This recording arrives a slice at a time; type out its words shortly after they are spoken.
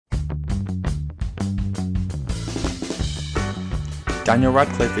Daniel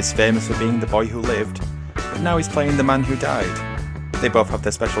Radcliffe is famous for being the boy who lived, but now he's playing the man who died. They both have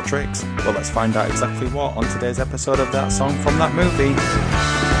their special tricks, but let's find out exactly what on today's episode of That Song from That Movie.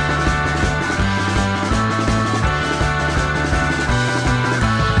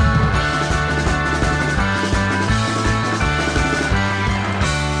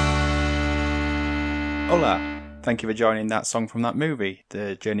 Hola! Thank you for joining That Song from That Movie,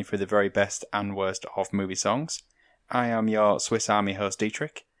 the journey through the very best and worst of movie songs. I am your Swiss Army host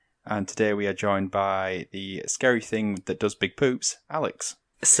Dietrich, and today we are joined by the scary thing that does big poops, Alex.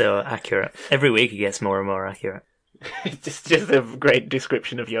 So accurate. Every week it gets more and more accurate. just a great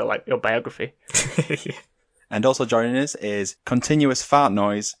description of your biography. Yeah. And also joining us is continuous fart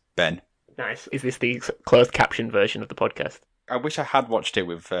noise, Ben. Nice. Is this the closed caption version of the podcast? I wish I had watched it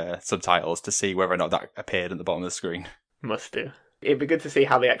with subtitles to see whether or not that appeared at the bottom of the screen. Must do. It'd be good to see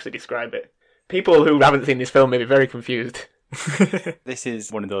how they actually describe it. People who haven't seen this film may be very confused. This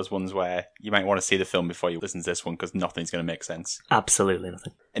is one of those ones where you might want to see the film before you listen to this one because nothing's going to make sense. Absolutely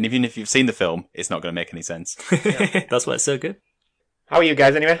nothing. And even if you've seen the film, it's not going to make any sense. That's why it's so good. How are you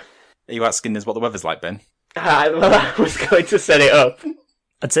guys anyway? Are you asking us what the weather's like, Ben? Well, I was going to set it up.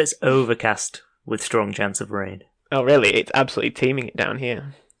 I'd say it's overcast with strong chance of rain. Oh, really? It's absolutely teeming it down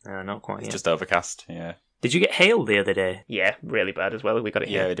here. Not quite It's yet. just overcast, yeah. Did you get hail the other day? Yeah, really bad as well. We got it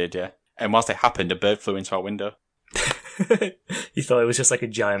Yeah, here. we did, yeah. And whilst it happened, a bird flew into our window. You thought it was just like a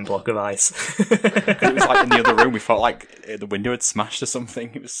giant block of ice. It was like in the other room. We thought like the window had smashed or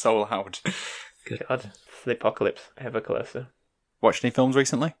something. It was so loud. God, it's the apocalypse ever closer. Watched any films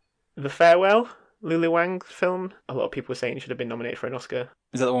recently? The Farewell, Lulu Wang's film. A lot of people were saying it should have been nominated for an Oscar.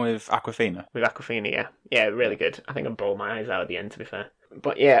 Is that the one with Aquafina? With Aquafina, yeah. Yeah, really good. I think I bawled my eyes out at the end, to be fair.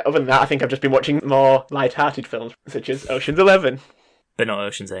 But yeah, other than that, I think I've just been watching more light-hearted films, such as Ocean's 11. But not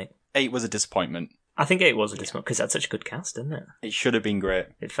Ocean's 8. 8 was a disappointment. I think 8 was a disappointment because it had such a good cast, didn't it? It should have been great.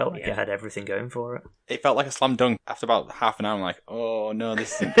 It felt like Yeah. it had everything going for it. It felt like a slam dunk. After about half an hour, I'm like, oh no,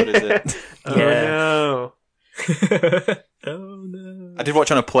 this isn't good, is it? Oh Yeah. no. Oh no. I did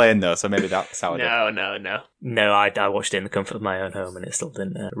watch on a plane though, so maybe that's how I did. No. No, I watched it in the comfort of my own home and it still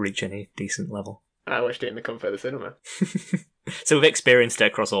didn't reach any decent level. I watched it in the comfort of the cinema. So we've experienced it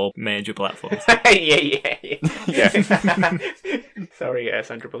across all major platforms. yeah. Sorry,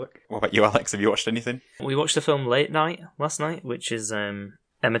 Sandra Bullock. What about you, Alex? Have you watched anything? We watched the film Late Night last night, which is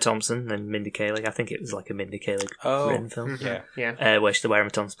Emma Thompson and Mindy Kaling. I think it was like a Mindy Kaling written film. Yeah. Where Emma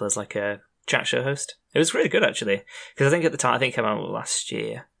Thompson plays like a chat show host. It was really good actually, because I think at the time, I think it came out last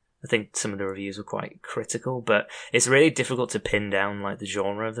year. I think some of the reviews were quite critical, but it's really difficult to pin down like the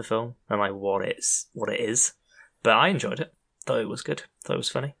genre of the film and like what it is. But I enjoyed it. Thought it was good. Thought it was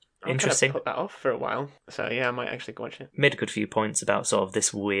funny. Interesting. I put that off for a while, so yeah, I might actually go watch it. Made a good few points about sort of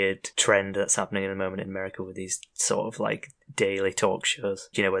this weird trend that's happening at the moment in America with these sort of like daily talk shows.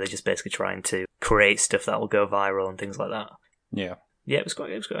 You know, where they're just basically trying to create stuff that will go viral and things like that. Yeah. Yeah, it was quite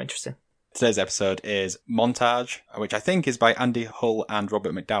interesting. Today's episode is Montage, which I think is by Andy Hull and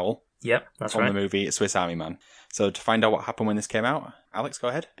Robert McDowell. Yep, that's from right. the movie Swiss Army Man. So to find out what happened when this came out, Alex, go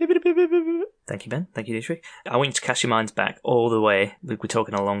ahead. Thank you, Ben. Thank you, Dietrich. I want you to cast your minds back all the way. We're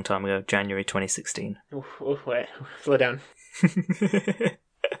talking a long time ago, January 2016. Wait, slow down.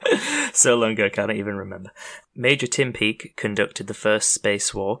 So long ago, I can't even remember. Major Tim Peake conducted the first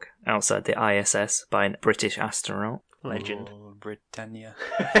spacewalk outside the ISS by a British astronaut. Legend. Oh, Britannia.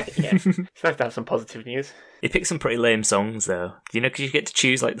 Yeah, it's nice to have some positive news. He picked some pretty lame songs, though. You know, because you get to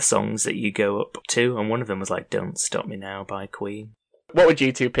choose like the songs that you go up to, and one of them was like "Don't Stop Me Now" by Queen. What would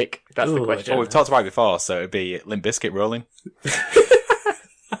you two pick? That's the Ooh, question. Well, we've talked about it before, so it'd be Limp Bizkit Rolling.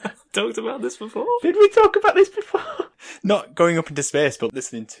 Talked about this before. Did we talk about this before? Not going up into space, but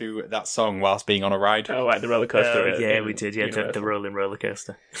listening to that song whilst being on a ride. Oh, right, the roller coaster. Yeah, we did. Yeah, the rolling roller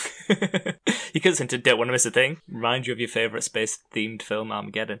coaster. You could listen to "Don't Want to Miss a Thing." Remind you of your favourite space-themed film,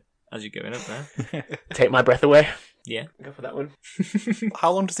 Armageddon, as you're going up there. Take My Breath Away. Yeah. Go for that one.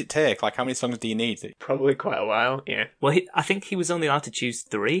 How long does it take? Like, how many songs do you need? Probably quite a while, yeah. Well, I think he was only allowed to choose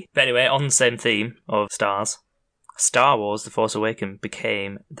 3. But anyway, on the same theme of stars, Star Wars: The Force Awakens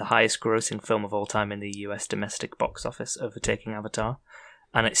became the highest-grossing film of all time in the US domestic box office, overtaking Avatar.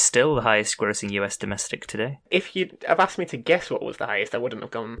 And it's still the highest-grossing US domestic today. If you'd have asked me to guess what was the highest, I wouldn't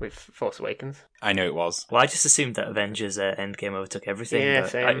have gone with Force Awakens. I know it was. Well, I just assumed that Avengers Endgame overtook everything. Yeah, but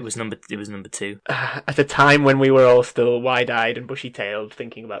same. It was number 2. At a time when we were all still wide-eyed and bushy-tailed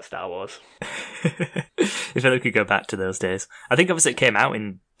thinking about Star Wars. If only we could go back to those days. I think obviously it came out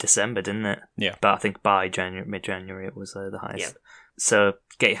in December, didn't it? Yeah. But I think by Mid-January it was the highest. Yeah. So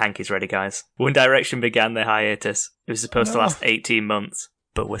get your hankies ready, guys. One Direction began their hiatus. It was supposed to last 18 months,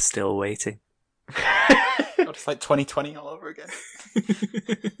 but we're still waiting. God, it's like 2020 all over again.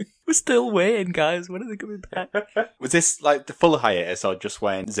 We're still waiting, guys. When are they coming back? Was this like the full hiatus or just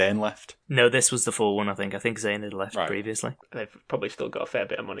when Zayn left? No, this was the full one, I think. I think Zayn had left Right. previously. They've probably still got a fair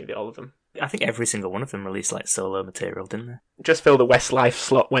bit of money, all of them. I think every single one of them released like solo material, didn't they? Just fill the Westlife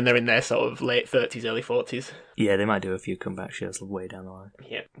slot when they're in their sort of late 30s, early 40s. Yeah, they might do a few comeback shows way down the line.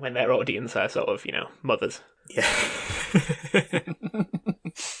 Yeah, when their audience are sort of, mothers. Yeah.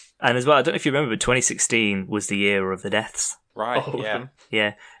 And as well, I don't know if you remember, but 2016 was the year of the deaths. Right, All of yeah. them.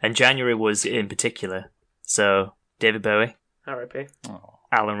 Yeah, and January was in particular. So, David Bowie, R.I.P. Oh,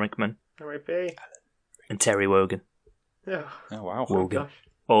 Alan Rickman, R.I.P. and Terry Wogan, Oh, wow. Wogan, gosh.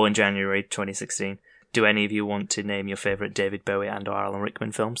 all in January 2016. Do any of you want to name your favourite David Bowie and or Alan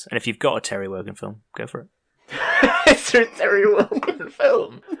Rickman films? And if you've got a Terry Wogan film, go for it. It's a Terry Wogan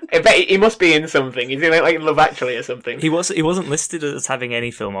film. I bet he must be in something. Is he like Love Actually or something? He wasn't listed as having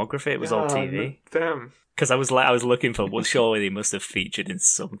any filmography. It was all TV. Damn. Because I was looking for, well, surely he must have featured in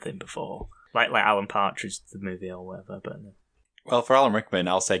something before, like Alan Partridge, the movie or whatever. But no. Well, for Alan Rickman,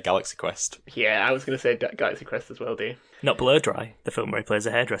 I'll say Galaxy Quest. Yeah, I was going to say Galaxy Quest as well, do Not Blow Dry, the film where he plays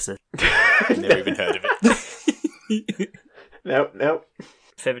a hairdresser. Never even heard of it. No.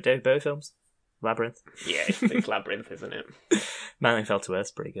 Favorite David Bowie films? Labyrinth. Yeah, it's Labyrinth, isn't it? Man Who Fell to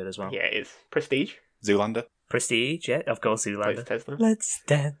Earth's pretty good as well. Yeah, it is. Prestige. Zoolander. Prestige, yeah, of course, Plays Zoolander. Tesla. Let's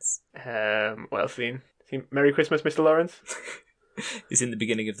dance. What else seen? Merry Christmas, Mr. Lawrence? He's in the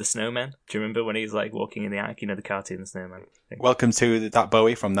beginning of The Snowman. Do you remember when he's like walking in the attic? You know, the cartoon The Snowman. Welcome to That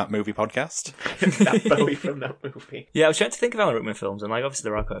Bowie from That Movie podcast. That Bowie from that movie. Yeah, I was trying to think of Alan Rickman films, and like obviously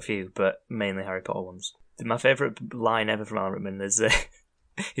there are quite a few, but mainly Harry Potter ones. My favourite line ever from Alan Rickman is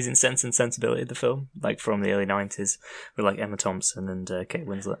he's in Sense and Sensibility, the film, like from the early 90s, with like Emma Thompson and Kate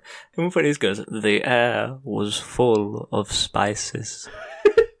Winslet. And one point he goes, "The air was full of spices."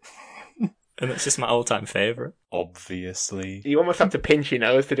 And that's just my all-time favourite. Obviously. You almost have to pinch your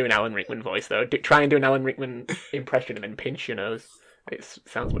nose to do an Alan Rickman voice, though. Try and do an Alan Rickman impression and then pinch your nose. It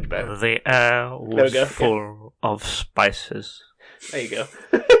sounds much better. The air was full of spices. There you go.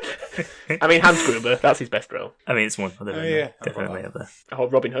 I mean, Hans Gruber, that's his best role. I mean, it's one of them. Oh, yeah. Definitely up there. Oh,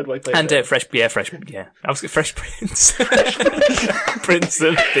 Robin Hood, what he plays And there. Fresh Prince. Prince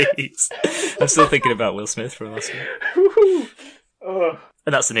of Thieves. I'm still thinking about Will Smith from last week. Woohoo! Oh.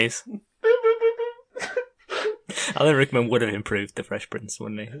 And that's the news. Alan Rickman would have improved the Fresh Prince,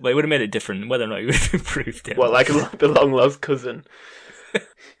 wouldn't he? Well, he would have made it different, whether or not he would have improved it. What, like the long-lost cousin?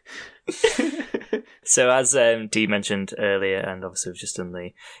 So as Dee mentioned earlier, and obviously we've just done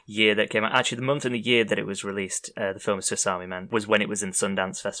the year that came out, actually the month and the year that it was released, the film Swiss Army Man, was when it was in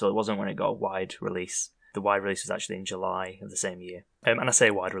Sundance Festival. It wasn't when it got a wide release. The wide release was actually in July of the same year. And I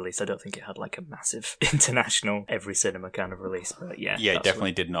say wide release, I don't think it had like a massive international, every cinema kind of release, but yeah. Yeah, it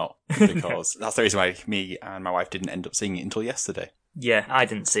definitely did not, because that's the reason why me and my wife didn't end up seeing it until yesterday. Yeah, I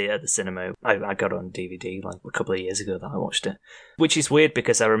didn't see it at the cinema. I got it on DVD like a couple of years ago that I watched it. Which is weird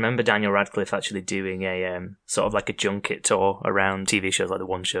because I remember Daniel Radcliffe actually doing a sort of like a junket tour around TV shows like The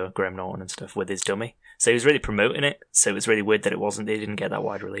One Show, Graham Norton and stuff with his dummy. So he was really promoting it, so it was really weird that they didn't get that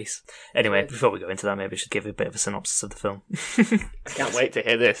wide release. Anyway, before we go into that, maybe I should give a bit of a synopsis of the film. I can't wait to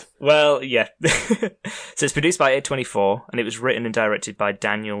hear this. Well, yeah. So it's produced by A24, and it was written and directed by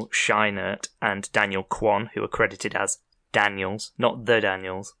Daniel Scheinert and Daniel Kwan, who are credited as Daniels, not the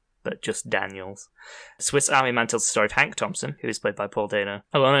Daniels, but just Daniels. Swiss Army Man tells the story of Hank Thompson, who is played by Paul Dano,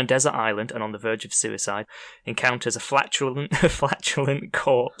 alone on a desert island and on the verge of suicide, encounters a flatulent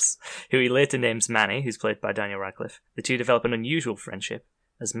corpse, who he later names Manny, who's played by Daniel Radcliffe. The two develop an unusual friendship,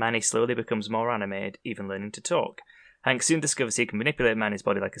 as Manny slowly becomes more animated, even learning to talk. Hank soon discovers he can manipulate Manny's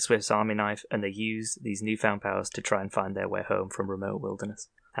body like a Swiss Army knife, and they use these newfound powers to try and find their way home from remote wilderness.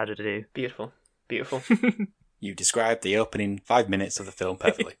 How did I do? Beautiful. Beautiful. You described the opening 5 minutes of the film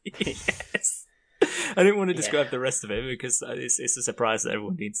perfectly. Yes. I didn't want to describe the rest of it because it's a surprise that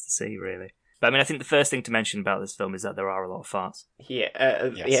everyone needs to see, really. But I mean, I think the first thing to mention about this film is that there are a lot of farts. Yeah,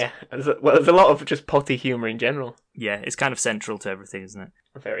 Yes. yeah. There's a lot of just potty humour in general. Yeah, it's kind of central to everything, isn't it?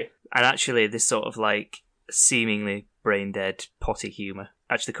 Very. And actually, this sort of like seemingly brain-dead potty humour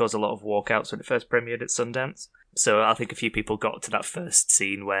actually caused a lot of walkouts when it first premiered at Sundance. So I think a few people got to that first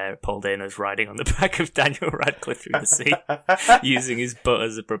scene where Paul Dano's riding on the back of Daniel Radcliffe through the sea, using his butt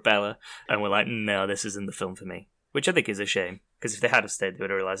as a propeller, and were like, no, this isn't the film for me. Which I think is a shame, because if they had have stayed, they would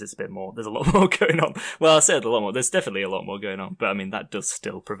have realised it's a bit more. There's a lot more going on. Well, I said a lot more. There's definitely a lot more going on, but I mean, that does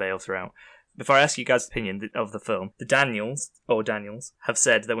still prevail throughout. Before I ask you guys' opinion of the film, the Daniels have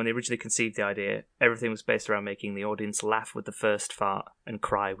said that when they originally conceived the idea, everything was based around making the audience laugh with the first fart and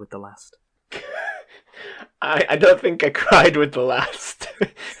cry with the last. I don't think I cried with the last.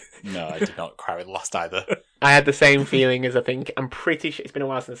 No, I did not cry with Lost either. I had the same feeling as I'm pretty sure, it's been a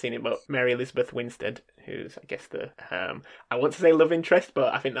while since I've seen it, but Mary Elizabeth Winstead, who's, I guess, I want to say love interest,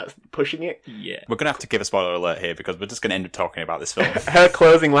 but I think that's pushing it. Yeah. We're going to have to give a spoiler alert here because we're just going to end up talking about this film. Her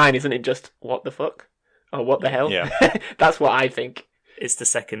closing line, isn't it just, what the fuck? Or what the hell? Yeah. That's what I think. It's the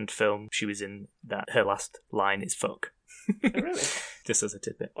second film she was in that her last line is fuck. Oh, really? Just as a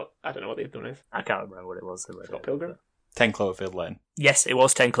tidbit. Well, I don't know what they've done is. I can't remember what it was. Scott Pilgrim? 10 Cloverfield Lane. Yes, it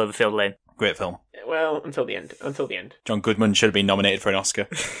was 10 Cloverfield Lane. Great film. Well, until the end. John Goodman should have been nominated for an Oscar.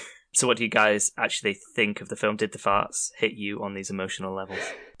 So what do you guys actually think of the film? Did the farts hit you on these emotional levels?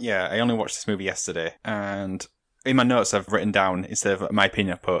 Yeah, I only watched this movie yesterday, and in my notes I've written down, instead of my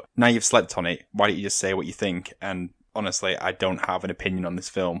opinion, I put, now you've slept on it, why don't you just say what you think? And honestly, I don't have an opinion on this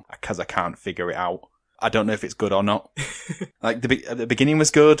film, because I can't figure it out. I don't know if it's good or not. Like, the beginning was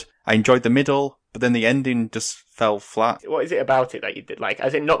good, I enjoyed the middle, but then the ending just fell flat. What is it about it that you did like?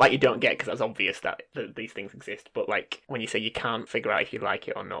 As in, not like you don't get, because that's obvious that these things exist, but like, when you say you can't figure out if you like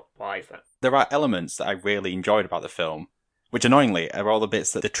it or not, why is that? There are elements that I really enjoyed about the film, which annoyingly are all the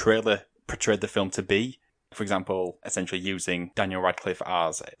bits that the trailer portrayed the film to be. For example, essentially using Daniel Radcliffe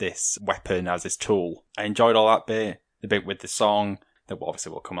as this weapon, as this tool. I enjoyed all that bit, the bit with the song, that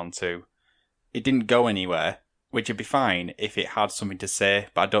obviously we'll come on to. It didn't go anywhere, which would be fine if it had something to say,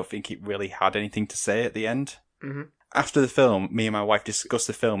 but I don't think it really had anything to say at the end. Mm-hmm. After the film, me and my wife discussed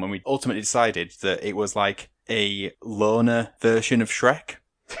the film, and we ultimately decided that it was like a loner version of Shrek.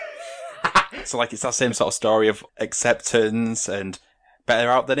 So like it's that same sort of story of acceptance and better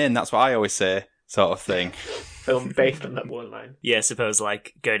out than in, that's what I always say, sort of thing. Film based on that one line. Yeah, I suppose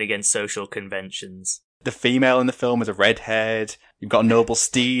like going against social conventions. The female in the film is a redhead. You've got a noble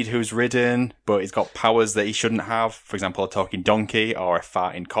steed who's ridden, but he's got powers that he shouldn't have. For example, a talking donkey or a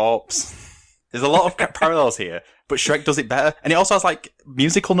farting corpse. There's a lot of parallels here, but Shrek does it better. And it also has, like,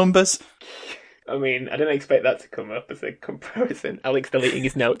 musical numbers. I mean, I didn't expect that to come up as a comparison. Alex deleting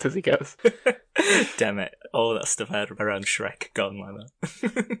his notes as he goes. Damn it. All that stuff I had around Shrek gone like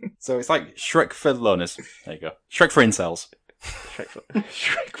that. So it's like Shrek for loners. There you go. Shrek for incels.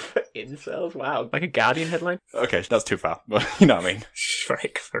 Shrek for incels? Wow. Like a Guardian headline? Okay, that's too far, but you know what I mean.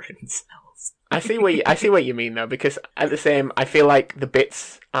 Shrek for incels. I see what you mean though, because at the same, I feel like the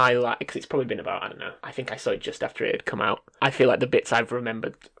bits I like, because it's probably been about, I don't know, I think I saw it just after it had come out. I feel like the bits I've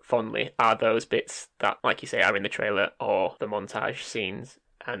remembered fondly are those bits that, like you say, are in the trailer or the montage scenes,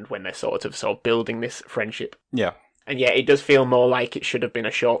 and when they're sort of building this friendship. Yeah. And yeah, it does feel more like it should have been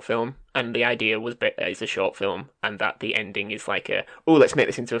a short film, and the idea was it's a short film, and that the ending is like let's make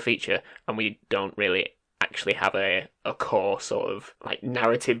this into a feature, and we don't really actually have a core sort of like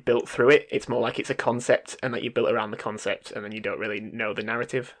narrative built through it. It's more like it's a concept, and that you built around the concept, and then you don't really know the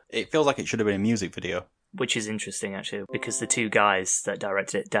narrative. It feels like it should have been a music video. Which is interesting, actually, because the two guys that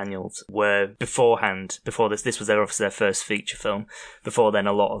directed it, Daniels, were before this was obviously their first feature film. Before then,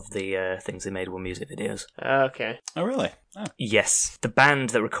 a lot of the things they made were music videos. Okay. Oh, really? Oh. Yes. The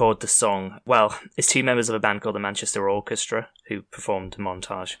band that recorded the song, well, it's two members of a band called the Manchester Orchestra who performed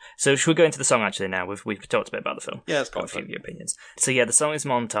Montage. So should we go into the song, actually, now? We've talked a bit about the film. Yeah, it's got a few of your opinions. So yeah, the song is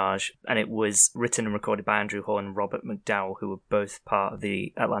Montage, and it was written and recorded by Andrew Hall and Robert McDowell, who were both part of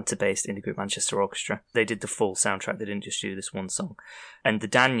the Atlanta-based indie group Manchester Orchestra. They did the full soundtrack. They didn't just do this one song. And the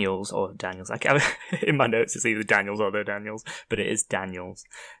Daniels, in my notes it's either Daniels or the Daniels, but it is Daniels,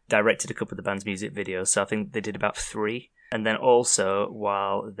 directed a couple of the band's music videos, so I think they did about 3. And then also,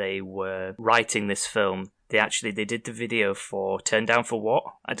 while they were writing this film, they did the video for Turn Down for What?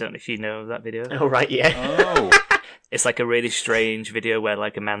 I don't know if you know that video. Oh, right, yeah. Oh. It's like a really strange video where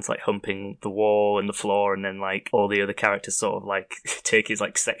like a man's like humping the wall and the floor, and then like all the other characters sort of like take his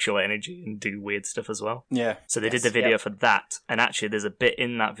like sexual energy and do weird stuff as well. Yeah. So they did the video for that, and actually there's a bit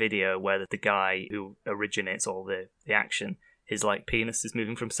in that video where the guy who originates all the action, his like penis is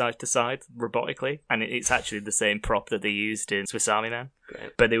moving from side to side robotically, and it's actually the same prop that they used in Swiss Army Man.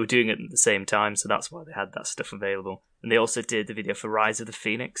 Great. But they were doing it at the same time, so that's why they had that stuff available. And they also did the video for Rise of the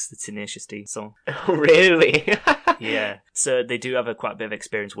Phoenix, the Tenacious D song. Oh, really? Yeah. So they do have quite a bit of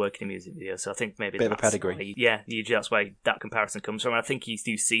experience working in music videos, so I think maybe bit of a that's pedigree. That's where that comparison comes from. And I think you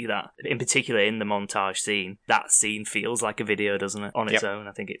do see that, in particular in the montage scene. That scene feels like a video, doesn't it, on its own?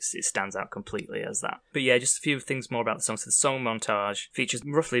 I think it stands out completely as that. But yeah, just a few things more about the song. So the song Montage features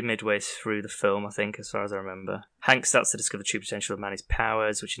roughly midway through the film, I think, as far as I remember. Hank starts to discover the true potential of Manny's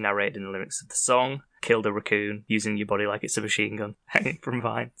powers, which are narrated in the lyrics of the song. Killed a raccoon, using your body like it's a machine gun, hanging from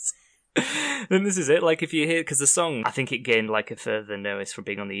vines. Then this is it. Like, if you hear, because the song, I think it gained like a further notice for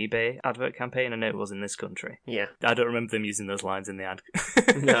being on the eBay advert campaign. I know it was in this country. Yeah. I don't remember them using those lines in the ad.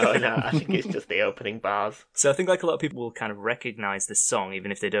 No, I think it's just the opening bars. So I think like a lot of people will kind of recognise this song,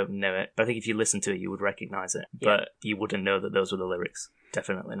 even if they don't know it. But I think if you listen to it, you would recognise it. Yeah. But you wouldn't know that those were the lyrics.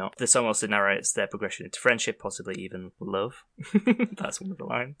 Definitely not. The song also narrates their progression into friendship, possibly even love. That's one of the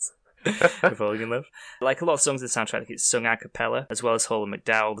lines. We're falling in love. Like a lot of songs in the soundtrack, it's sung a cappella, as well as Hall and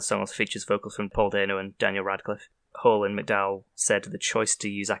McDowell. The song also features vocals from Paul Dano and Daniel Radcliffe. Hall and McDowell said the choice to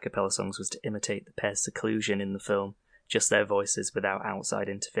use a cappella songs was to imitate the pair's seclusion in the film, just their voices without outside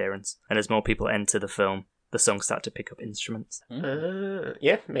interference. And as more people enter the film, the songs start to pick up instruments.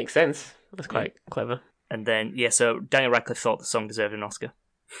 Yeah, makes sense. That's quite clever. And then, so Daniel Radcliffe thought the song deserved an Oscar.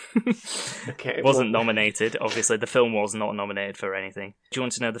 Okay, It wasn't nominated, obviously. The film was not nominated for anything. Do you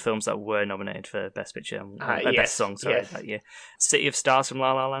want to know the films that were nominated for Best Picture? Best Song, that year. City of Stars from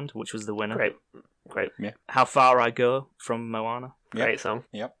La La Land, which was the winner. Great. Yeah. How Far I Go from Moana. Great song.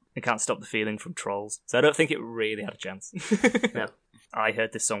 Yep. I Can't Stop the Feeling from Trolls. So I don't think it really had a chance. No. I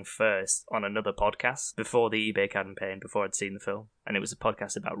heard this song first on another podcast before the eBay campaign, before I'd seen the film. And it was a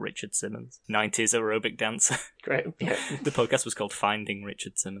podcast about Richard Simmons, 90s aerobic dancer. Great. Yeah. The podcast was called Finding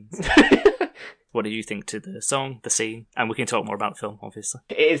Richard Simmons. What did you think to the song, the scene? And we can talk more about the film, obviously.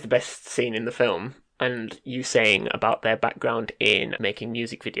 It is the best scene in the film. And you saying about their background in making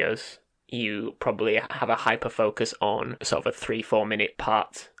music videos, you probably have a hyper focus on sort of a 3-4 minute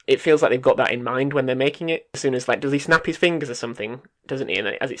part. It feels like they've got that in mind when they're making it. As soon as, like, does he snap his fingers or something? Doesn't he? And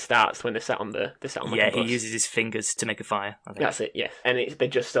then as it starts, when they're sat on the bus. He uses his fingers to make a fire. I think. That's it. Yes, and they're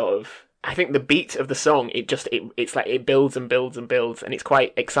just sort of. I think the beat of the song, it's like it builds and builds and builds, and it's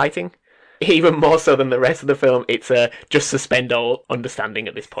quite exciting. Even more so than the rest of the film, it's just suspend all understanding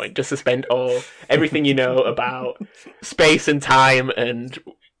at this point. Just suspend everything you know about space and time and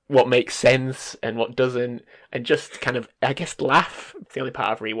what makes sense and what doesn't, and just kind of, I guess, laugh. It's the only part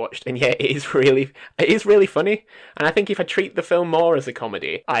I've rewatched, and yeah, it is really funny. And I think if I treat the film more as a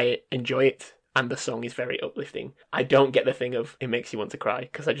comedy, I enjoy it, and the song is very uplifting. I don't get the thing of it makes you want to cry,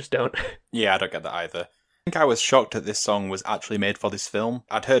 because I just don't. Yeah, I don't get that either. I think I was shocked that this song was actually made for this film.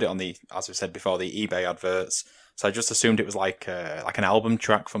 I'd heard it on as we said before, the eBay adverts. So I just assumed it was like an album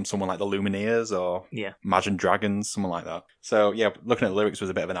track from someone like the Lumineers or Imagine Dragons, someone like that. So yeah, looking at the lyrics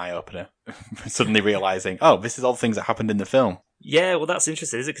was a bit of an eye-opener. Suddenly realising, this is all the things that happened in the film. Yeah, well, that's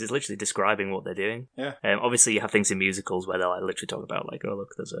interesting, isn't it? Because it's literally describing what they're doing. Yeah. Obviously, you have things in musicals where they'll literally talk about, like, oh,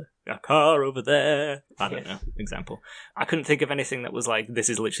 look, there's a car over there. I don't know, example. I couldn't think of anything that was like, this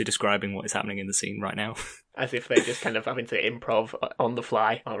is literally describing what is happening in the scene right now. As if they're just kind of having to improv on the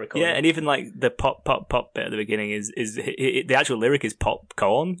fly or record. Yeah, and even, like, the pop, pop, pop bit at the beginning is the actual lyric is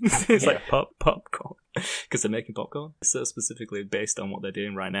popcorn. It's like popcorn. Because they're making popcorn. It's so specifically based on what they're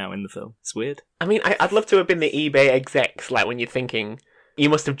doing right now in the film. It's weird. I mean, I'd love to have been the eBay execs, like, when you're thinking, you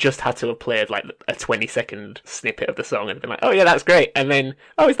must have just had to have played, like, a 20-second snippet of the song and been like, oh, yeah, that's great. And then,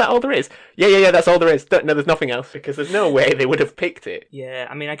 oh, is that all there is? Yeah, that's all there is. No, there's nothing else, because there's no way they would have picked it. Yeah,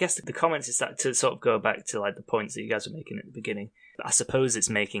 I mean, I guess the comments is that to sort of go back to, like, the points that you guys were making at the beginning. I suppose its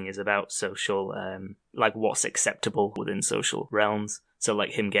making is about social, like, what's acceptable within social realms. So,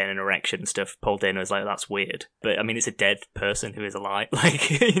 like, him getting an erection and stuff, Paul Dano is like, that's weird. But, I mean, it's a dead person who is alive. Like,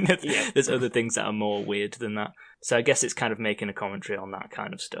 there's other things that are more weird than that. So I guess it's kind of making a commentary on that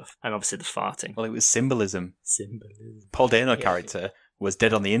kind of stuff. And obviously the farting. Well, it was symbolism. Symbolism. Paul Dano character was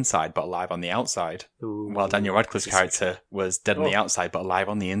dead on the inside but alive on the outside. Ooh, while Daniel Radcliffe's character was dead on the outside but alive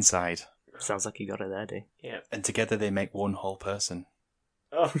on the inside. Sounds like you got it there, D. Yeah. And together they make one whole person.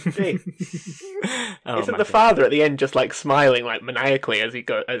 Oh, gee. Isn't my the father at the end just, like, smiling, like, maniacally as he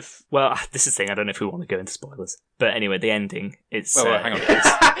goes? Well, this is the thing, I don't know if we want to go into spoilers. But anyway, the ending, it's... Well, hang on.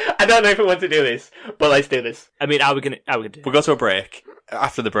 I don't know if we want to do this, but let's do this. I mean, are we gonna do it? We'll go to a break.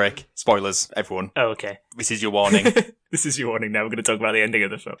 After the break, spoilers, everyone. Oh, okay. This is your warning. This is your warning now. We're going to talk about the ending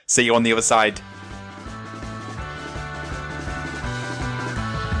of the film. See you on the other side.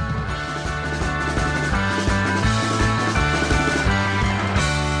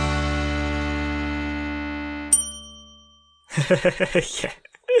 Yeah.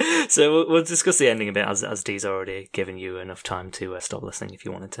 So we'll discuss the ending a bit, as Dee's already given you enough time to stop listening if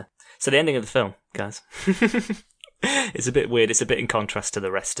you wanted to. So the ending of the film, guys. It's a bit weird. It's a bit in contrast to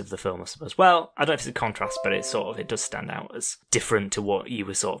the rest of the film, I suppose. Well, I don't know if it's a contrast, but it does stand out as different to what you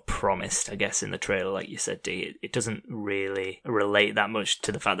were sort of promised, I guess, in the trailer, like you said, Dee. It doesn't really relate that much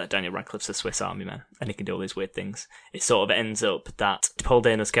to the fact that Daniel Radcliffe's a Swiss Army man and he can do all these weird things. It sort of ends up that Paul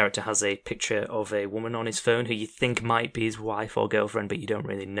Dano's character has a picture of a woman on his phone who you think might be his wife or girlfriend, but you don't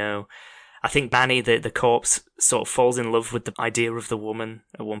really know. I think Manny, the corpse, sort of falls in love with the idea of the woman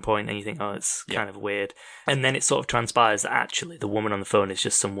at one point, and you think, oh, it's kind of weird. And then it sort of transpires that actually the woman on the phone is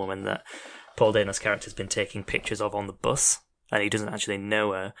just some woman that Paul Dano's character's been taking pictures of on the bus, and he doesn't actually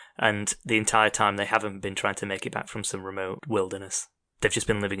know her. And the entire time they haven't been trying to make it back from some remote wilderness. They've just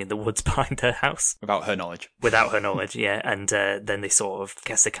been living in the woods behind her house. Without her knowledge. Without her knowledge, yeah. And then they sort of, I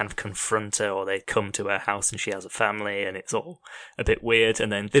guess they kind of confront her, or they come to her house and she has a family, and it's all a bit weird.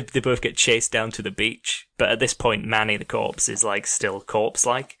 And then they both get chased down to the beach. But at this point, Manny the corpse is like still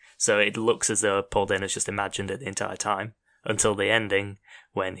corpse-like. So it looks as though Paul Dano's just imagined it the entire time. Until the ending,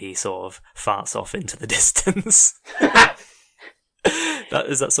 when he sort of farts off into the distance.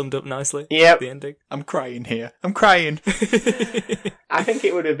 Is that summed up nicely? Yep. The ending? I'm crying here. I'm crying. I think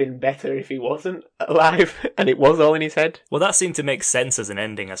it would have been better if he wasn't alive and it was all in his head. Well, that seemed to make sense as an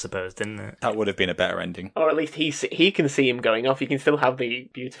ending, I suppose, didn't it? That would have been a better ending. Or at least he can see him going off. You can still have the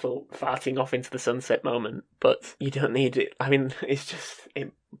beautiful farting off into the sunset moment, but you don't need it. I mean,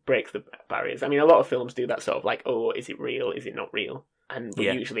 it breaks the barriers. I mean, a lot of films do that sort of like, oh, is it real? Is it not real? And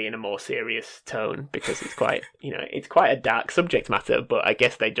we're usually in a more serious tone because it's quite, it's quite a dark subject matter, but I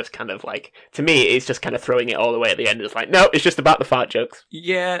guess they just kind of like, to me, it's just kind of throwing it all away at the end. It's like, no, it's just about the fart jokes.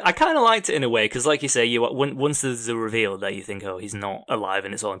 Yeah, I kind of liked it in a way, because like you say, once there's a reveal that you think, oh, he's not alive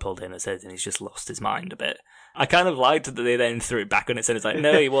and it's all in Paul Dano's head and he's just lost his mind a bit. I kind of liked that they then threw it back on its head. It's like,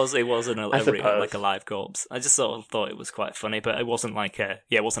 no, it wasn't a live corpse. I just sort of thought it was quite funny, but it wasn't like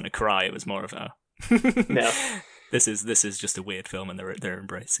it wasn't a cry. It was more of a no. This is just a weird film, and they're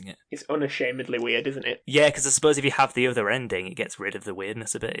embracing it. It's unashamedly weird, isn't it? Yeah, because I suppose if you have the other ending, it gets rid of the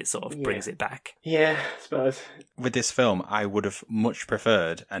weirdness a bit. It sort of brings it back. Yeah, I suppose. With this film, I would have much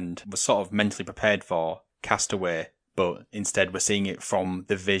preferred and was sort of mentally prepared for Castaway, but instead we're seeing it from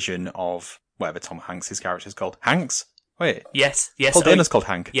the vision of whatever Tom Hanks' character is called. Hanks? Wait. Yes. Paul Dano's called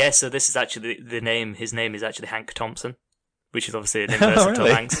Hank. Yeah, so this is actually the name. His name is actually Hank Thompson, which is obviously an inverse of Tom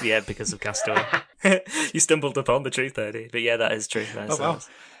Hanks. Yeah, because of Castaway. You stumbled upon the truth there, dude. But yeah, that is true. Wow.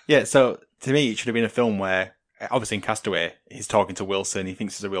 Yeah, so to me, it should have been a film where, obviously in Castaway, he's talking to Wilson, he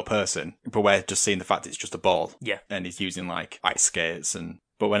thinks he's a real person, but we're just seeing the fact it's just a ball. Yeah. And he's using like ice skates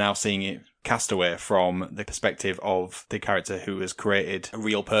but we're now seeing it Castaway from the perspective of the character who has created a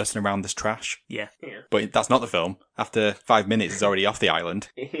real person around this trash. Yeah. But that's not the film. After 5 minutes, he's already off the island.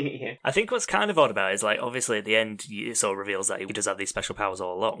 Yeah. I think what's kind of odd about it is, like, obviously at the end, it sort of reveals that he does have these special powers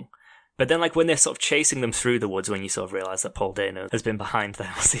all along. But then, like, when they're sort of chasing them through the woods, when you sort of realise that Paul Dano has been behind the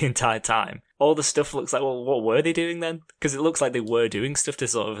house the entire time, all the stuff looks like, well, what were they doing then? Because it looks like they were doing stuff to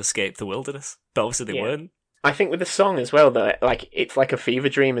sort of escape the wilderness. But obviously they weren't. I think with the song as well, though, like, it's like a fever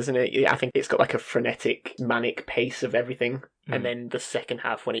dream, isn't it? I think it's got like a frenetic, manic pace of everything. And then the second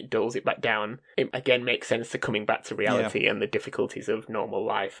half, when it dulls it back down, it again makes sense to coming back to reality and the difficulties of normal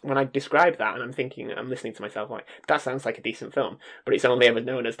life. When I describe that, and I'm listening to myself like, that sounds like a decent film, but it's only ever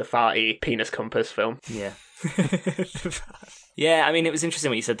known as the farty penis compass film. Yeah. Yeah, I mean, it was interesting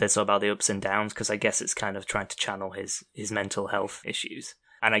what you said there so about the ups and downs, because I guess it's kind of trying to channel his mental health issues.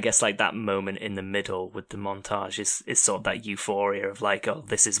 And I guess, like, that moment in the middle with the montage is sort of that euphoria of, like, oh,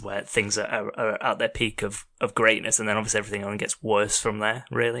 this is where things are at their peak of greatness, and then obviously everything only gets worse from there,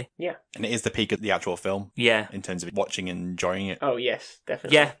 really. Yeah. And it is the peak of the actual film. Yeah. In terms of watching and enjoying it. Oh, yes,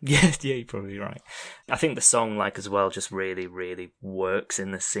 definitely. Yeah, you're probably right. I think the song, like, as well, just really, really works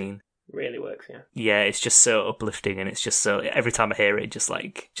in this scene. Really works, yeah. Yeah, it's just so uplifting, and it's just so, every time I hear it, just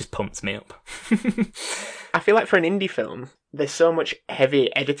pumps me up. I feel like for an indie film, there's so much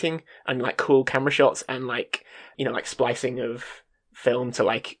heavy editing and like cool camera shots and like, like splicing of film to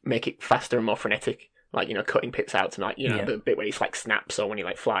like make it faster and more frenetic. Like, cutting bits out to like, the bit where he like snaps or when he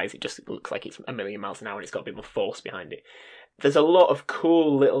like flies, it just looks like it's a million miles an hour and it's got a bit more force behind it. There's a lot of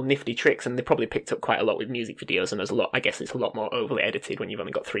cool little nifty tricks, and they probably picked up quite a lot with music videos, and there's a lot, I guess it's a lot more overly edited when you've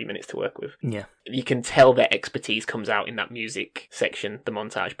only got 3 minutes to work with. Yeah. You can tell their expertise comes out in that music section, the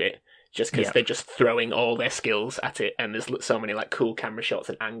montage bit, just because they're just throwing all their skills at it, and there's so many like cool camera shots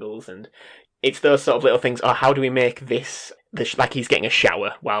and angles, and it's those sort of little things, how do we make this like he's getting a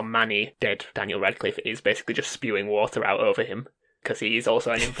shower while Manny, dead Daniel Radcliffe, is basically just spewing water out over him, because he is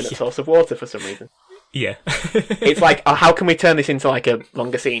also an infinite source of water for some reason. Yeah. It's like, how can we turn this into like a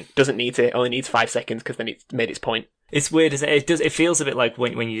longer scene? Doesn't need to, only needs 5 seconds because then it's made its point. It's weird, isn't it? It feels a bit like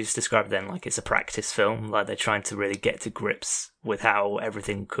when you just describe it then, like it's a practice film, like they're trying to really get to grips with how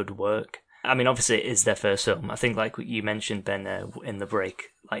everything could work. I mean, obviously it is their first film. I think, like you mentioned, Ben, in the break,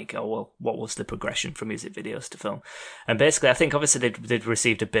 like, oh, well, what was the progression from music videos to film? And basically, I think obviously they'd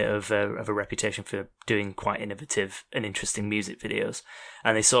received a bit of a reputation for doing quite innovative and interesting music videos.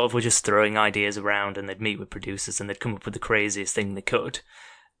 And they sort of were just throwing ideas around, and they'd meet with producers and they'd come up with the craziest thing they could.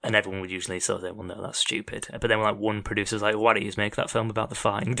 And everyone would usually sort of say, well, no, that's stupid. But then like one producer's like, why don't you just make that film about the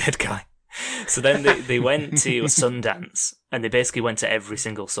fighting dead guy? So then they went to Sundance, and they basically went to every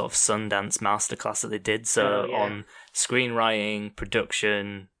single sort of Sundance masterclass that they did. So on screenwriting,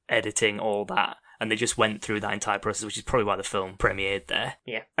 production, editing, all that. And they just went through that entire process, which is probably why the film premiered there.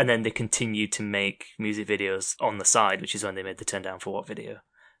 Yeah. And then they continued to make music videos on the side, which is when they made the Turn Down For What video.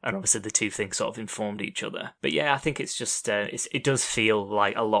 And obviously the two things sort of informed each other. But yeah, I think it's just, it does feel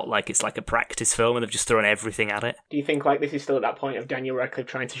like a lot like it's like a practice film and they've just thrown everything at it. Do you think like this is still at that point of Daniel Radcliffe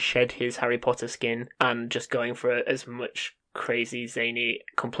trying to shed his Harry Potter skin and just going for as much crazy, zany,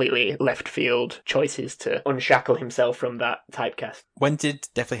 completely left field choices to unshackle himself from that typecast? When did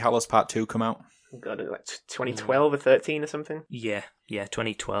Deathly Hallows Part 2 come out? God, like 2012 or 13 or something? Yeah,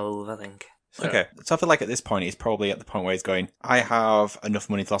 2012, I think. So, Okay, so I feel like at this point, he's probably at the point where he's going, I have enough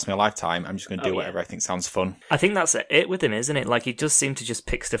money to last me a lifetime, I'm just going to do whatever I think sounds fun. I think that's it with him, isn't it? Like, he does seem to just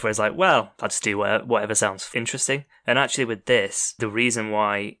pick stuff where he's like, well, I'll just do whatever sounds interesting. And actually with this, the reason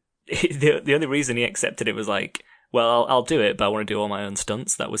why, the only reason he accepted it was like, well, I'll do it, but I want to do all my own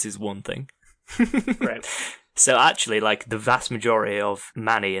stunts. That was his one thing. Right. So actually, like, the vast majority of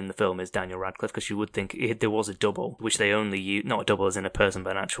Manny in the film is Daniel Radcliffe, because you would think there was a double, which they only use, not a double as in a person,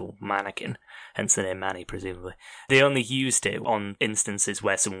 but an actual mannequin, hence the name Manny, presumably. They only used it on instances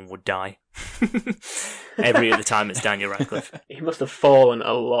where someone would die. Every other time it's Daniel Radcliffe. He must have fallen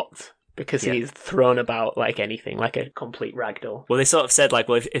a lot. Because he's thrown about like anything, like a complete ragdoll. Well, they sort of said, like,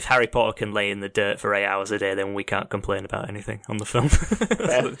 well, if Harry Potter can lay in the dirt for 8 hours a day, then we can't complain about anything on the film.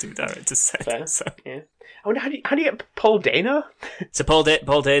 That's what the two directors said. Fair. So. Yeah. I wonder, how do you get Paul Dano? So Paul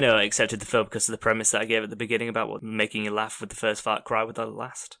Dano accepted the film because of the premise that I gave at the beginning about making you laugh with the first fart, cry with the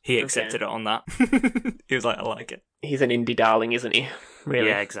last. He accepted it on that. He was like, I like it. He's an indie darling, isn't he? Really?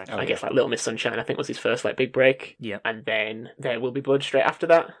 Yeah, exactly. I guess like Little Miss Sunshine, I think, was his first like big break. Yeah. And then There Will Be Blood straight after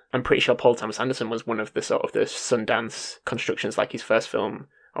that. I'm pretty sure Paul Thomas Anderson was one of the sort of the Sundance constructions, like his first film,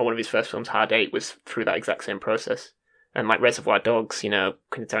 or one of his first films, Hard Eight, was through that exact same process. And like Reservoir Dogs, you know,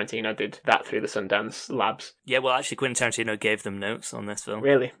 Quentin Tarantino did that through the Sundance labs. Yeah, well, actually, Quentin Tarantino gave them notes on this film.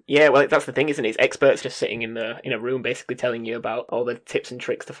 Really? Yeah, well, that's the thing, isn't it? It's experts just sitting in a room basically telling you about all the tips and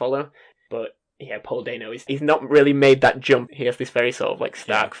tricks to follow. But yeah, Paul Dano, he's not really made that jump. He has this very sort of like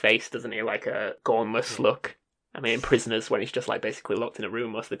stark face, doesn't he? Like a gormless look. I mean, in Prisoners, when he's just like basically locked in a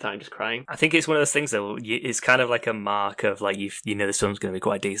room most of the time, just crying. I think it's one of those things though. It's kind of like a mark of like you know this film's going to be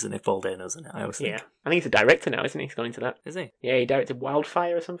quite decent if Paul Dano's in it. I always think. Yeah, I think he's a director now, isn't he? He's gone into that. Is he? Yeah, he directed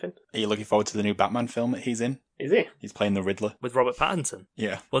Wildfire or something. Are you looking forward to the new Batman film that he's in? Is he? He's playing the Riddler. With Robert Pattinson.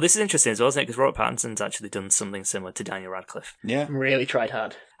 Yeah. Well, this is interesting as well, isn't it? Because Robert Pattinson's actually done something similar to Daniel Radcliffe. Yeah. Really tried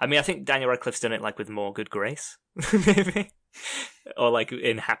hard. I mean, I think Daniel Radcliffe's done it like with more good grace, maybe, or like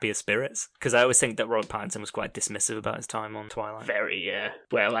in happier spirits. Because I always think that Robert Pattinson was quite dismissive about his time on Twilight. Very, yeah.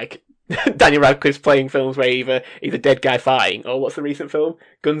 Where like Daniel Radcliffe's playing films where he's a dead guy fighting, or what's the recent film?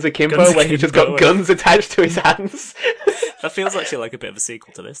 Guns Akimbo, Guns where he's just Akimbo. got guns attached to his hands. That feels actually like a bit of a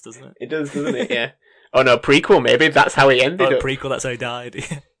sequel to this, doesn't it? It does, doesn't it? Yeah. Oh no, prequel maybe. That's how he ended Oh, up. prequel, that's how he died.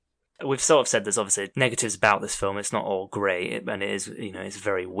 We've sort of said there's obviously negatives about this film. It's not all great, and it is, you know, it's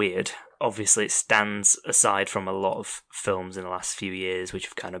very weird. Obviously, it stands aside from a lot of films in the last few years, which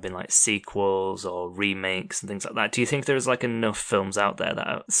have kind of been like sequels or remakes and things like that. Do you think there's like enough films out there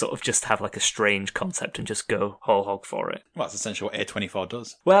that sort of just have like a strange concept and just go whole hog for it? Well, that's essentially what A24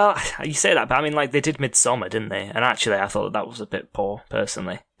 does. Well, you say that, but I mean, like, they did Midsommar, didn't they? And actually, I thought that was a bit poor,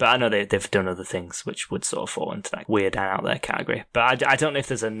 personally. But I know they've done other things which would sort of fall into that weird and out there category. But I don't know if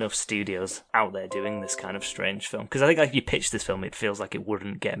there's enough studios out there doing this kind of strange film. Because I think, like, you pitch this film, it feels like it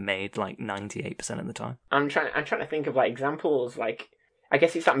wouldn't get made, like, 98% of the time. I'm trying to think of like examples. Like, I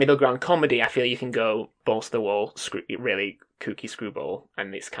guess it's that middle ground comedy. I feel you can go balls to the wall, really kooky screwball,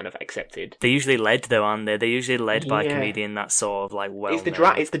 and it's kind of accepted. They're usually led, though, aren't they? They're usually led by a comedian that's sort of, like, well. It's the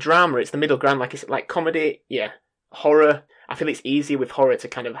drama. It's the middle ground. Like, it's like comedy. Yeah, horror. I feel it's easier with horror to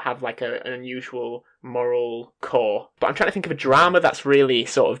kind of have like an unusual moral core. But I'm trying to think of a drama that's really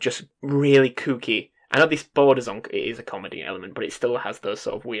sort of just really kooky. I know this borders on, it is a comedy element, but it still has those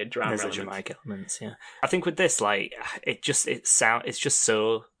sort of weird drama elements. elements. Dramatic elements, yeah. I think with this, like, it's just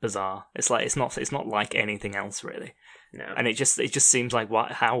so bizarre. It's like it's not like anything else really. No. And it just seems like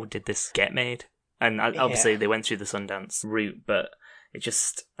how did this get made? And obviously they went through the Sundance route, but It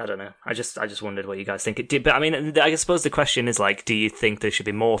just, I don't know. I just wondered what you guys think it did. But I mean, I suppose the question is like, do you think there should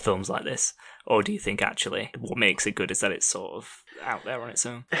be more films like this, or do you think actually what makes it good is that it's sort of out there on its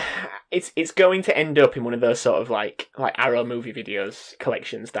own? It's going to end up in one of those sort of like Arrow movie videos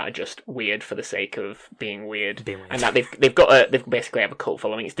collections that are just weird for the sake of being weird, and that they've basically have a cult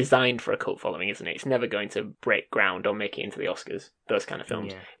following. It's designed for a cult following, isn't it? It's never going to break ground or make it into the Oscars. Those kind of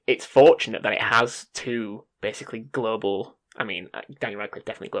films. Yeah. It's fortunate that it has two basically global. I mean, Daniel Radcliffe,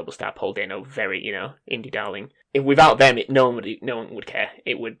 definitely global star. Paul Dano, very, indie darling. Without them, no one would care.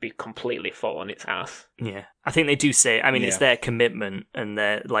 It would be completely fall on its ass. Yeah, I think they do say. I mean, it's their commitment and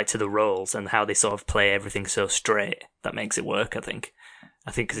their to the roles and how they sort of play everything so straight that makes it work. I think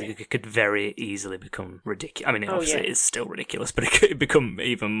because it could very easily become ridiculous. I mean, obviously it is still ridiculous, but it could become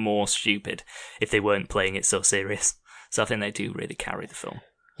even more stupid if they weren't playing it so serious. So I think they do really carry the film.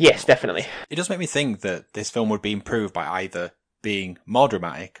 Yes, definitely. It does make me think that this film would be improved by either being more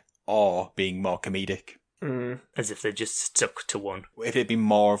dramatic or being more comedic. As if they just stuck to one. If it'd be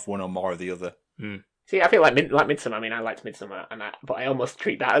more of one or more of the other. See, I feel like Midsommar. I mean, I liked Midsommar, but I almost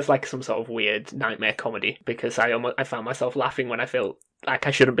treat that as like some sort of weird nightmare comedy because I found myself laughing when I felt like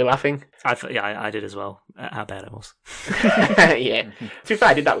I shouldn't be laughing. I did as well. How bad it was. Yeah. To be fair,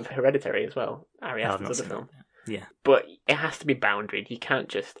 I did that with Hereditary as well. Ari Aster's other film. Yeah. But it has to be boundaried. You can't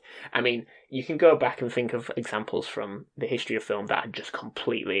just... I mean, you can go back and think of examples from the history of film that are just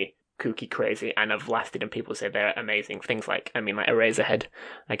completely kooky crazy and have lasted and people say they're amazing. Things like Eraserhead,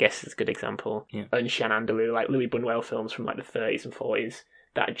 I guess is a good example. Yeah. And Shan Andalou, like Louis Buñuel films from like the 30s and 40s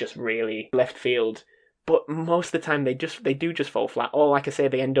that are just really left field. But most of the time they do just fall flat. Or like I say,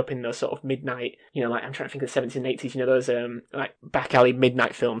 they end up in those sort of midnight, like I'm trying to think of the 70s and 80s, those like back alley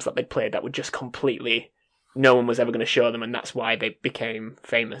midnight films that they played that were just completely... No one was ever going to show them, and that's why they became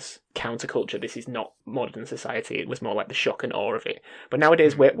famous. Counterculture. This is not modern society. It was more like the shock and awe of it. But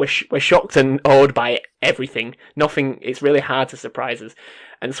nowadays, we're shocked and awed by everything. Nothing. It's really hard to surprise us,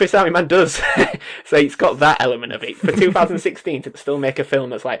 and Swiss Army Man does. So it's got that element of it. For 2016 to still make a film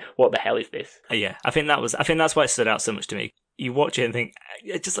that's like, what the hell is this? Yeah, I think that's why it stood out so much to me. You watch it and think,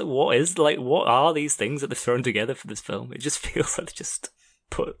 just like, what are these things that they've thrown together for this film? It just feels like they just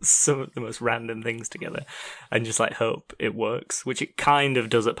put some of the most random things together and just like hope it works, which it kind of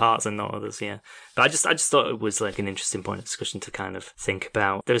does at parts and not others. Yeah, but I just thought it was like an interesting point of discussion to kind of think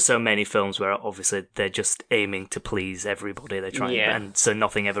about. There's so many films where obviously they're just aiming to please everybody. They're trying, and so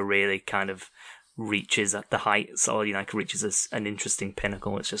nothing ever really kind of reaches at the heights or reaches an interesting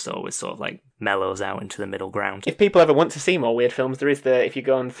pinnacle. It's just always sort of like mellows out into the middle ground. If people ever want to see more weird films, there is if you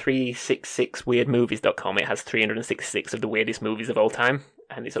go on 366weirdmovies.com, it has 366 of the weirdest movies of all time,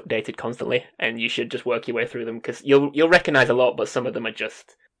 and it's updated constantly, and you should just work your way through them because you'll recognise a lot, but some of them are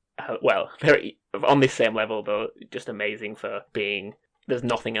just very on this same level though, just amazing for being. There's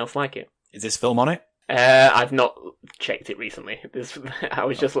nothing else like it. Is this film on it? I've not checked it recently.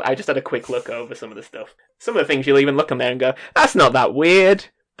 I just had a quick look over some of the stuff. Some of the things you'll even look on there and go, that's not that weird.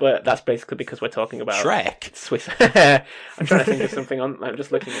 But that's basically because we're talking about Shrek. Swiss. I'm trying to think of something on. I'm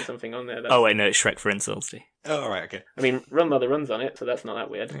just looking at something on there. Oh wait, no, it's Shrek for insults. Oh right, okay. I mean, Run Mother Run's on it, so that's not that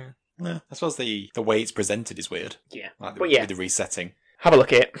weird. Yeah, I suppose the way it's presented is weird. Yeah, with the resetting. Have a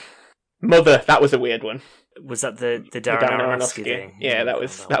look at it. Mother, that was a weird one. Was that the Darren Aronofsky thing? Yeah, that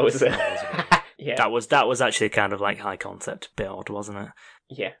was. Yeah, that was actually kind of like high concept, a bit odd, wasn't it?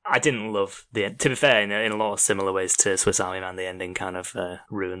 Yeah, I didn't love the end. To be fair, in a lot of similar ways to Swiss Army Man, the ending kind of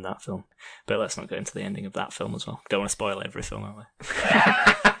ruined that film. But let's not go into the ending of that film as well. Don't want to spoil every film, are we?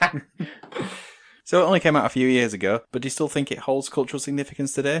 So it only came out a few years ago, but do you still think it holds cultural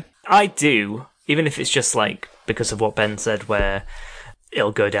significance today? I do, even if it's just like because of what Ben said, where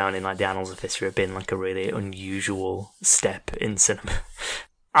it'll go down in like the annals of history of being like a really unusual step in cinema.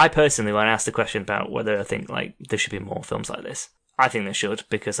 I personally, when I asked the question about whether I think like there should be more films like this, I think there should,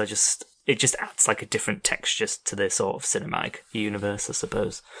 because it just adds like a different texture to the sort of cinematic universe, I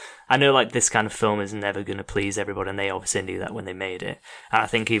suppose. I know like this kind of film is never going to please everybody, and they obviously knew that when they made it. And I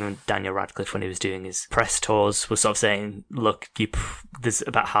think even Daniel Radcliffe, when he was doing his press tours, was sort of saying, look, there's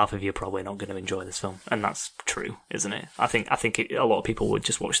about half of you probably not going to enjoy this film. And that's true, isn't it? I think a lot of people would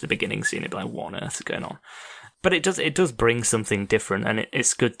just watch the beginning scene and be like, what on earth is going on? But it does bring something different, and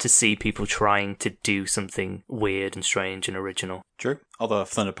it's good to see people trying to do something weird and strange and original. True. Although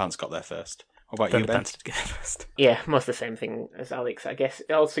Thunderpants got there first. What about you, Ben? Thunderpants did get there first. Yeah, most the same thing as Alex. I guess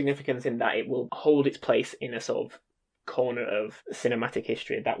it holds significance in that it will hold its place in a sort of corner of cinematic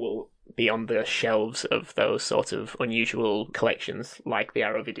history that will be on the shelves of those sort of unusual collections, like the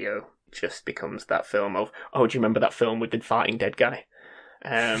Arrow video. Just becomes that film of, oh, do you remember that film with the farting dead guy?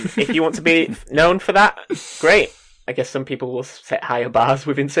 If you want to be known for that, great. I guess some people will set higher bars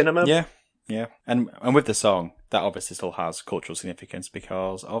within cinema. Yeah, yeah. And with the song, that obviously still has cultural significance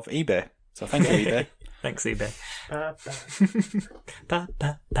because of eBay. So thank you, eBay. Thanks, eBay. Ba, ba.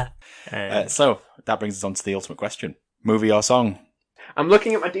 Ba, ba, ba. So that brings us on to the ultimate question. Movie or song? I'm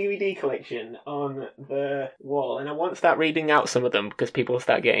looking at my DVD collection on the wall, and I won't start reading out some of them because people will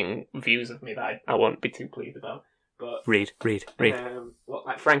start getting views of me that I won't be too pleased about. But Read.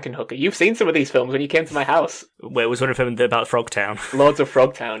 like Frankenhooker. You've seen some of these films when you came to my house. Wait, was one of them about Frogtown? Lords of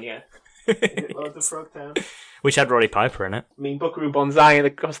Frogtown, yeah. Lords of Frogtown. Which had Roddy Piper in it. I mean, Buckaroo Banzai and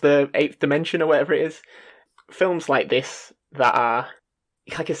Across the Eighth Dimension or whatever it is. Films like this that are,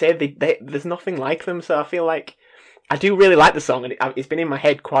 like I said, there's nothing like them, so I feel like I do really like the song, and it's been in my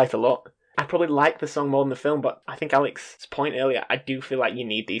head quite a lot. I probably like the song more than the film, but I think Alex's point earlier, I do feel like you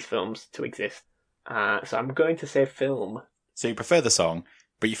need these films to exist. So I'm going to say film. So you prefer the song,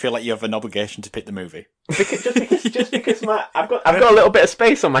 but you feel like you have an obligation to pick the movie. Just because I've got a little bit of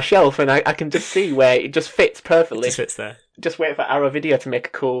space on my shelf, and I can just see where it just fits perfectly. It just fits there. Just wait for Arrow Video to make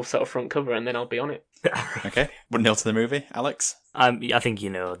a cool sort of front cover, and then I'll be on it. Okay, 1-0 to the movie, Alex. I think you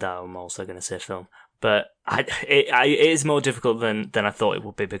know that I'm also going to say film. But it is more difficult than I thought it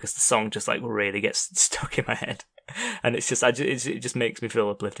would be because the song just like really gets stuck in my head, and it's just it just makes me feel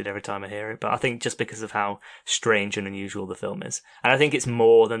uplifted every time I hear it. But I think just because of how strange and unusual the film is, and I think it's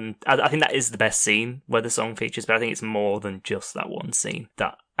more than I think that is the best scene where the song features. But I think it's more than just that one scene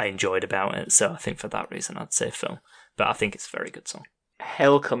that I enjoyed about it. So I think for that reason I'd say film. But I think it's a very good song.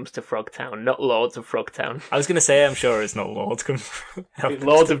 Hell Comes to Frogtown, not Lords of Frogtown. I was going to say I'm sure it's not Lords.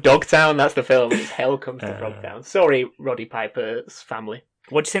 Lords of Dogtown, that's the film. It's Hell Comes to Frogtown. Sorry, Roddy Piper's family.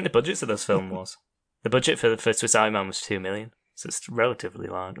 What do you think the budgets of this film was? The budget for Swiss Army Man was $2 million. So it's relatively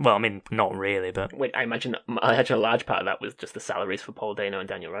large. Well, I mean, not really, but... Wait, I imagine a large part of that was just the salaries for Paul Dano and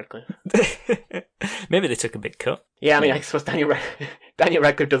Daniel Radcliffe. Maybe they took a big cut. Yeah, I mean, I suppose Daniel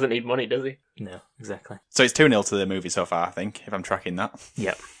Radcliffe doesn't need money, does he? No, exactly. So it's 2-0 to the movie so far, I think, if I'm tracking that.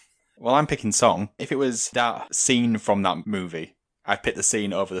 Yep. Well, I'm picking song. If it was that scene from that movie, I'd pick the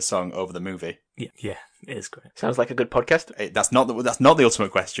scene over the song over the movie. Yeah, it is great. Sounds like a good podcast. That's not the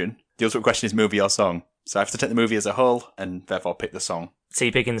ultimate question. The ultimate question is movie or song. So I have to take the movie as a whole and therefore pick the song. So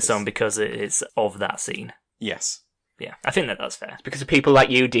you're picking the song because it's of that scene? Yes. Yeah, I think that's fair. It's because of people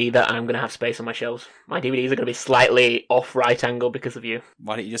like you, D, that I'm going to have space on my shelves. My DVDs are going to be slightly off right angle because of you.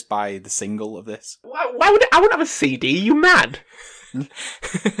 Why don't you just buy the single of this? Why would I wouldn't have a CD? You mad?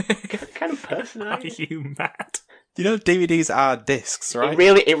 What kind of person are Are you mad? You know DVDs are discs, right?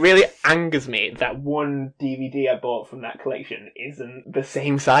 It really angers me that one DVD I bought from that collection isn't the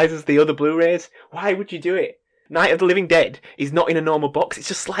same size as the other Blu-rays. Why would you do it? Night of the Living Dead is not in a normal box. It's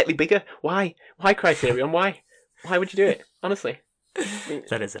just slightly bigger. Why? Why, Criterion? Why? Why would you do it? Honestly.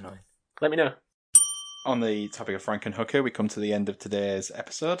 That is annoying. Let me know. On the topic of Frankenhooker, we come to the end of today's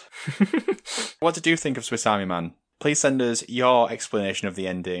episode. What did you think of Swiss Army Man? Please send us your explanation of the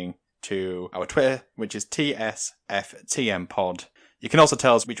ending to our Twitter, which is TSFTMPod. You can also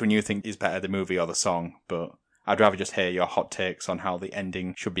tell us which one you think is better, the movie or the song, but I'd rather just hear your hot takes on how the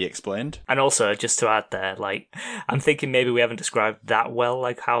ending should be explained. And also, just to add there, I'm thinking maybe we haven't described that well,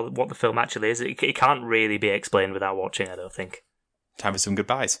 what the film actually is. It can't really be explained without watching, I don't think. Time for some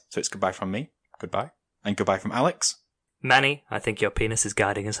goodbyes. So it's goodbye from me, goodbye, and goodbye from Alex. Manny, I think your penis is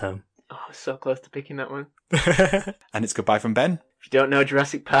guiding us home. Oh, I was so close to picking that one. And it's goodbye from Ben. If you don't know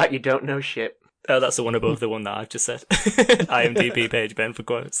Jurassic Park, you don't know shit. Oh, that's the one above the one that I've just said. IMDb page, Ben, for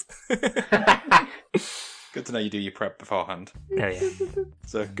quotes. Good to know you do your prep beforehand. Oh, yeah.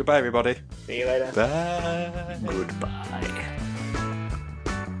 So, goodbye, everybody. See you later. Bye. Goodbye.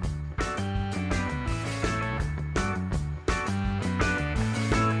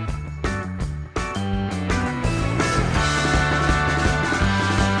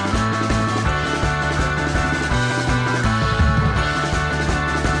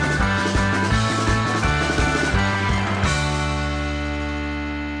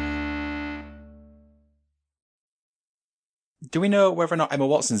 Do we know whether or not Emma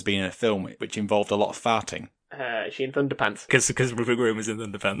Watson's been in a film which involved a lot of farting? Is she in Thunderpants? Because Rupert Green was in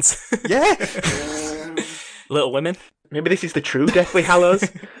Thunderpants. Yeah! Little Women. Maybe this is the true Deathly Hallows.